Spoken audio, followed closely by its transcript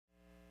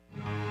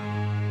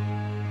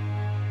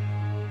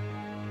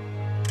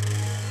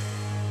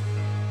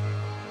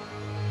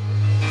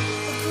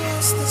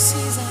the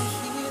seas I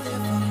hear their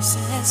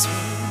voices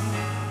ring.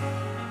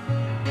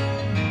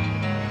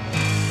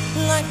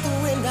 Like the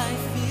wind I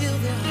feel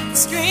their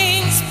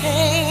heartstrings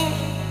pain.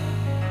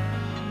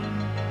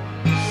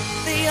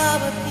 They are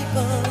the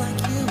people like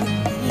you and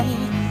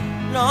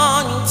me,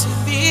 longing to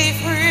be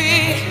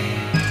free.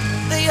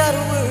 They are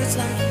the words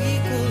like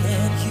equal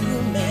and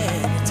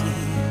humanity.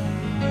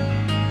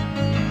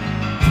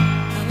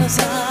 Colors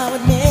I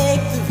would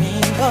make the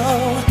rainbow,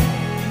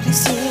 beauty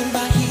seen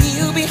by he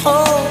who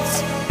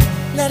beholds.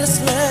 Let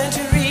us learn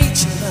to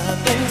reach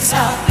love in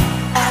South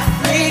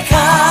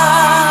Africa.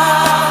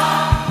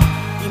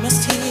 We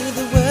must hear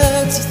the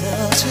words of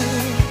those who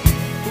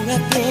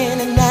have been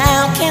and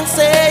now can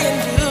say and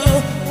do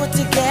what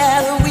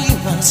together we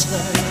must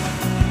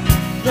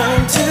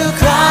learn to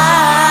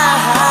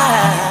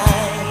cry.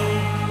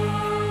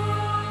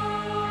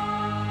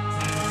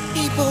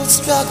 People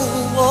struggle,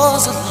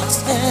 wars are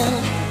lost and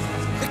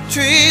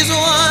victories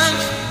won.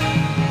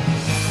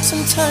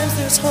 Sometimes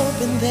there's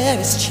hope and there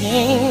is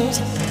change,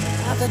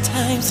 other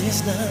times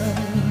there's none.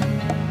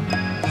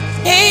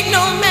 Ain't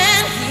no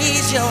man,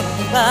 he's your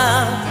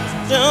neighbor.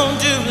 Don't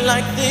do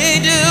like they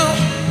do.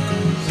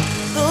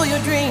 Though your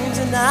dreams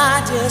and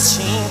ideas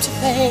seem to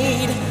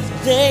fade,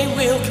 they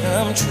will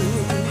come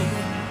true.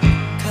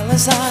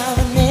 Colors are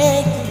what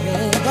make the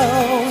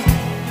rainbow,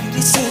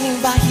 beauty seen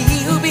by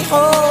he who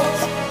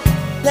beholds.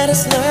 Let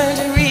us learn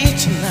to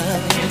reach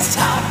love in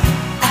South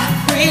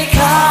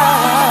Africa.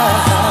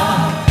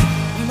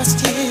 We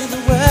must hear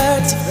the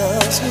words of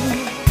those who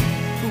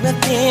have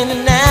been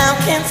and now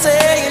can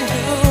say and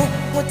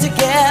do what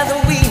together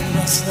we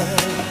must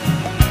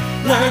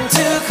learn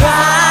to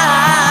cry.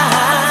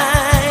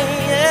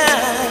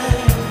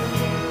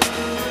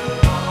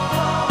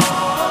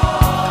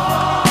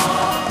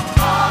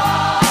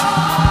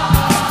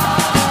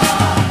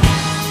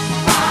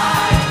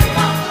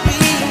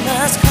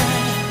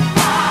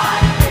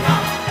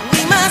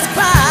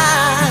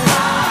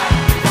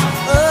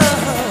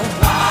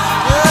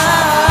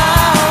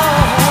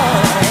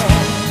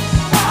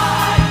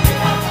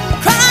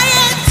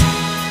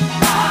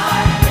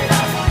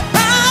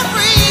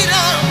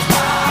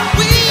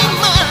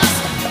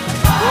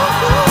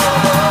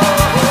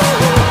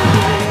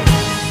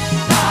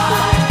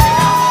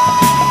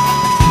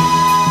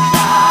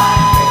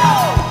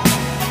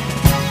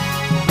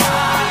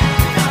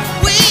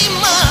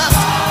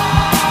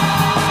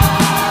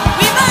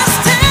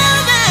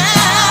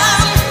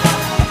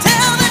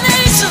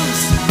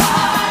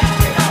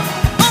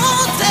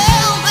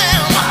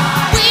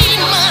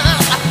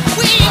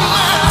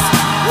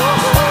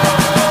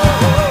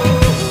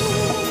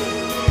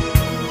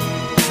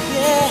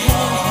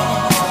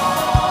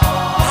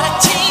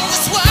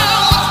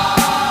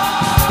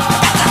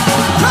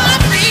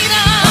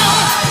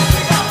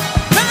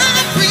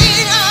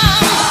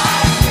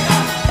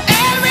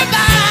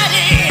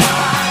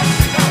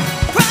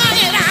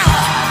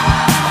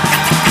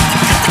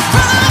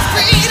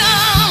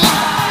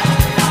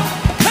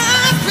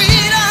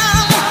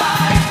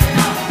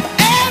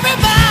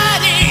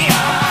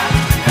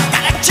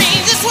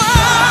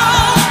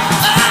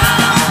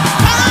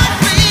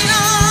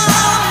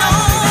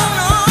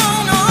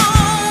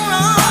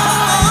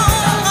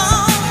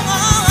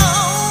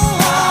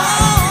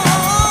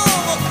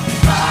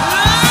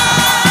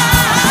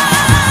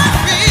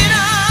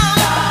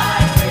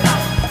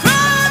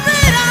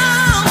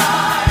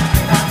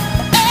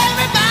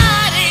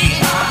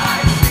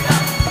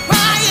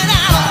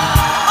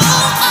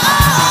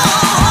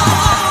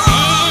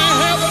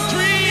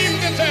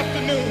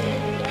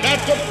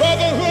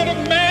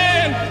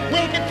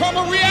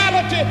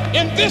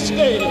 In this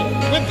day,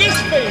 with this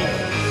faith,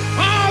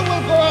 I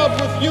will go out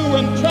with you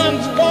and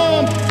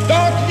transform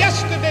dark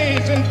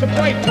yesterdays into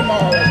bright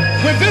tomorrows.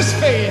 With this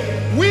faith,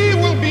 we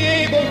will be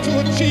able to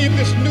achieve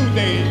this new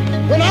day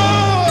when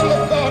all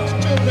of God's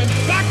children,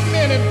 black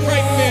men and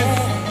white men,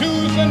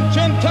 Jews and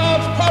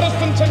Gentiles,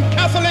 Protestants and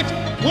Catholics,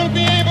 will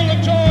be able to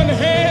join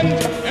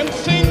hands and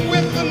sing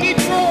with the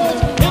Negroes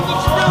in the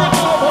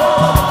spiritual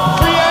world.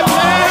 Free at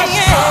last,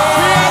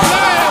 free at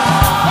last.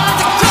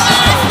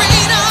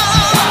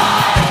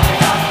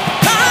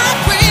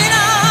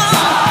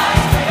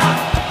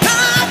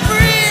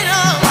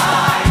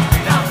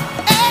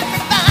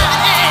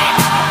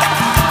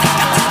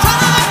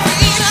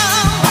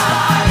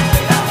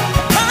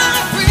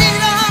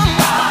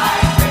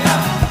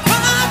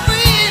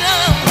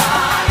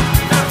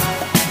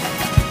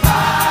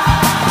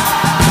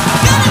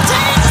 Got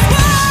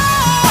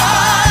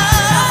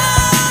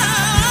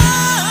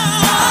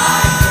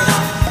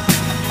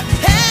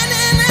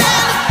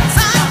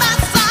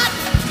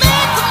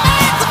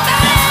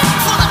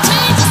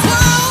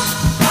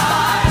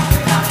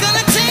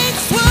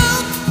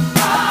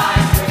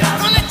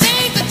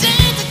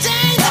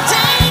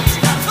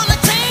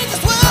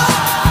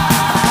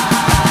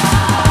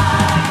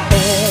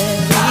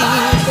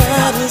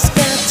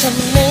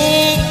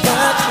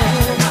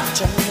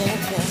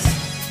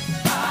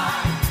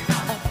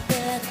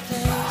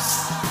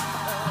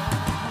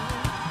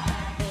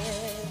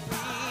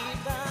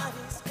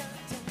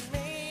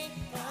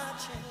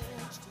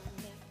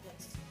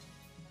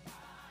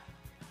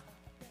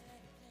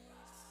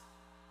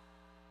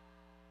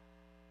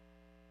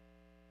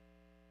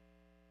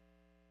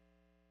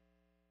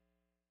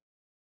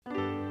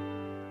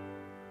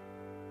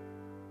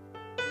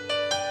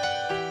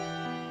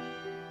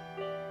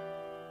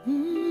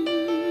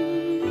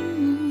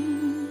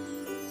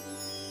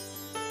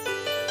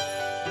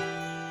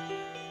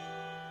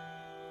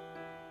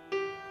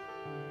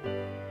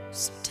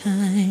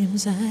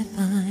Sometimes I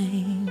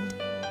find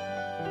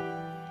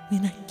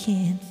when I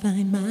can't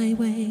find my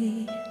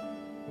way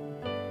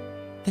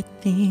that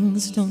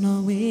things don't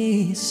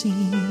always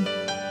seem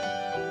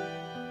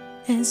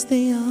as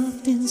they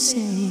often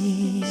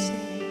say.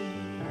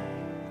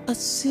 A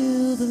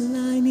silver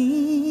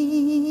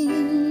lining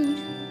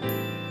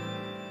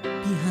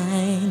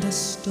behind a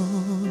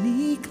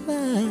stormy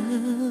cloud.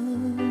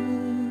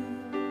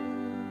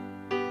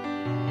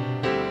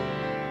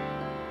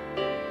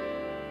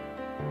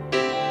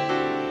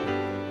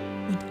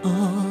 When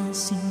all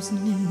seems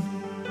new,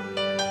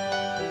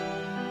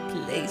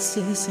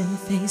 places and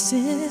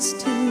faces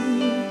too,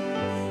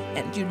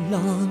 and you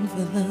long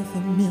for the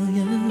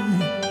familiar,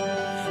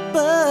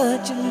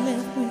 but you're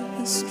left with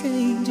the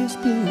stranger's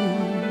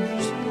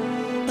blues.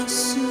 A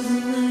silver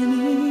lining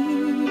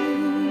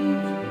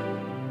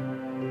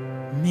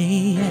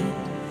may yet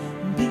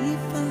be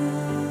found.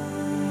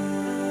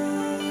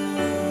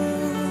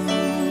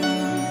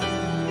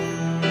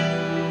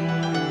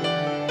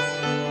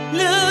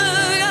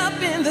 Look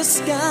up in the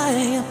sky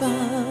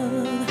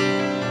above,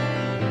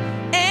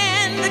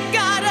 and the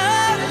God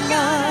of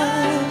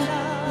love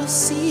will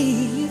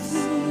see you through.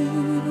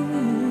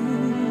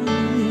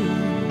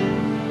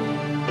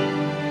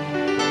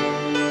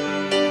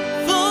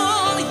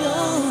 For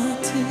your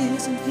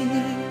tears and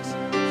fears,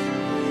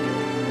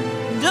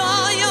 and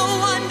all your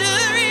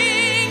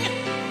wondering,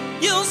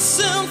 you'll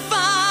soon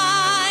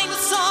find a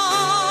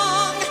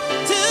song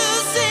to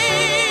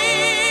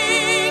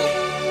sing.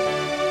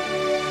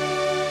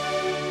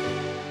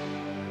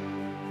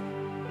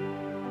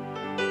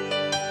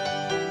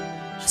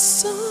 A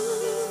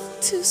song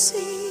to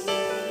sing.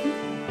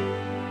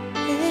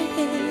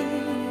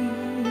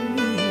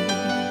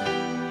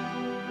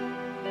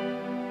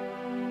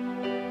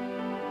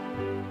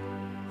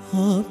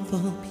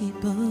 Hopeful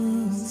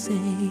people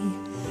say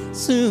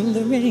soon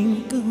the rain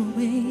will go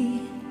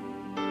away.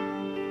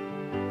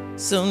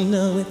 So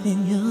know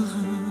within your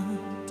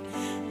heart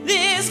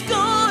there's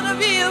gonna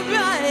be a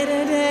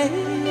brighter day,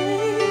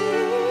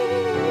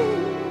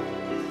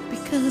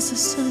 because the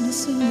sun is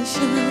soon to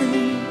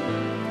shine.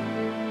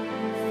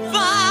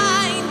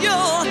 Find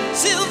your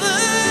silver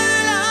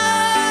lining.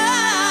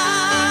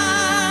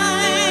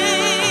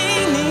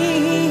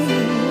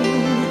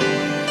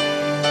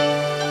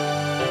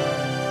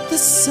 The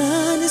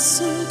sun is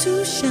soon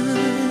to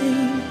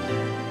shine,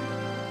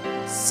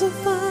 so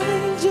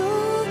find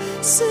your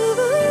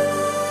silver lining.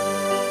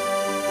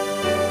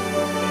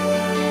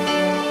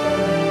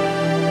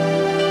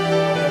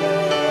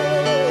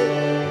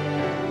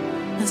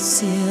 A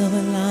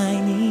silver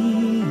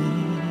lining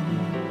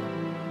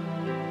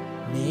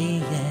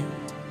may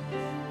yet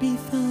be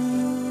found.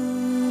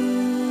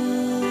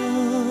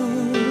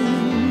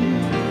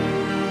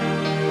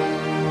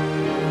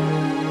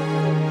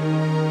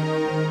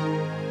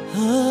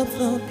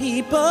 Hopeful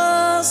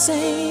people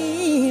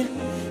say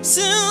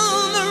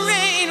soon the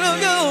rain will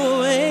go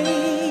away.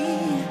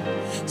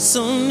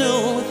 So know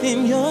within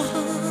your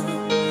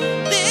heart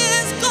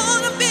there's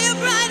gonna be a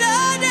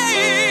brighter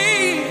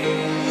day,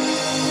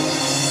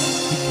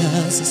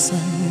 because the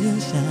sun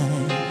will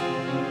shine.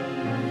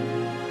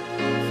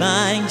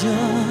 Find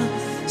your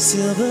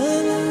silver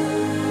lining.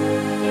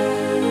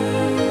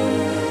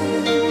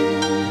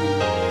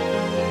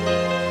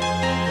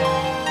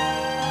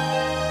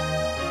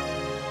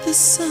 The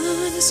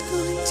sun is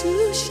going to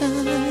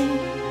shine,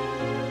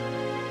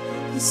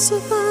 so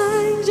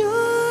find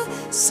your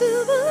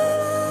silver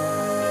lining.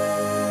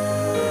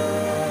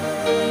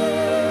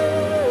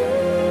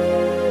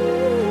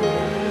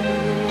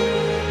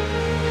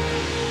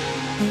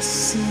 A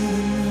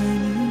silver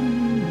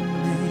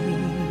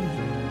lining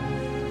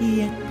may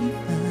yet be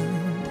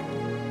found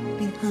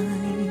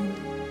behind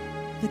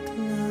the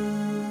clouds.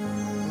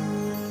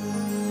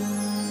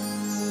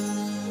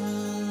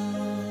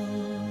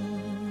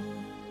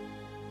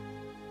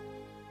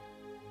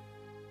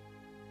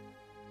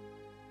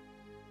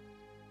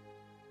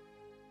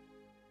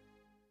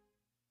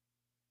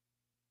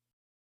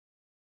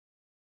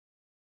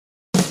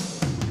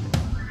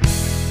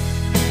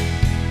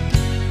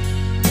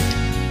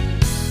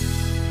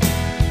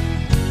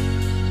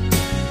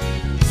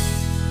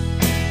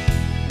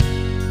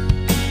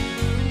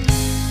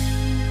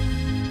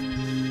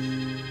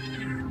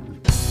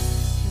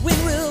 When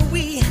will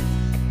we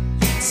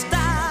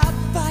stop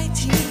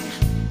fighting?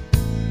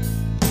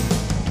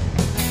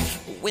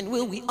 When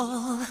will we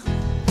all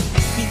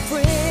be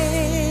friends?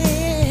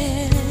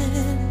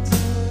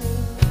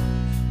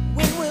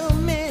 When will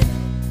men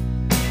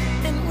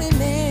and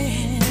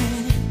women,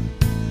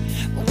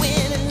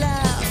 when in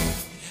love,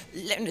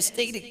 learn to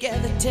stay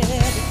together till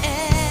the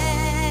end?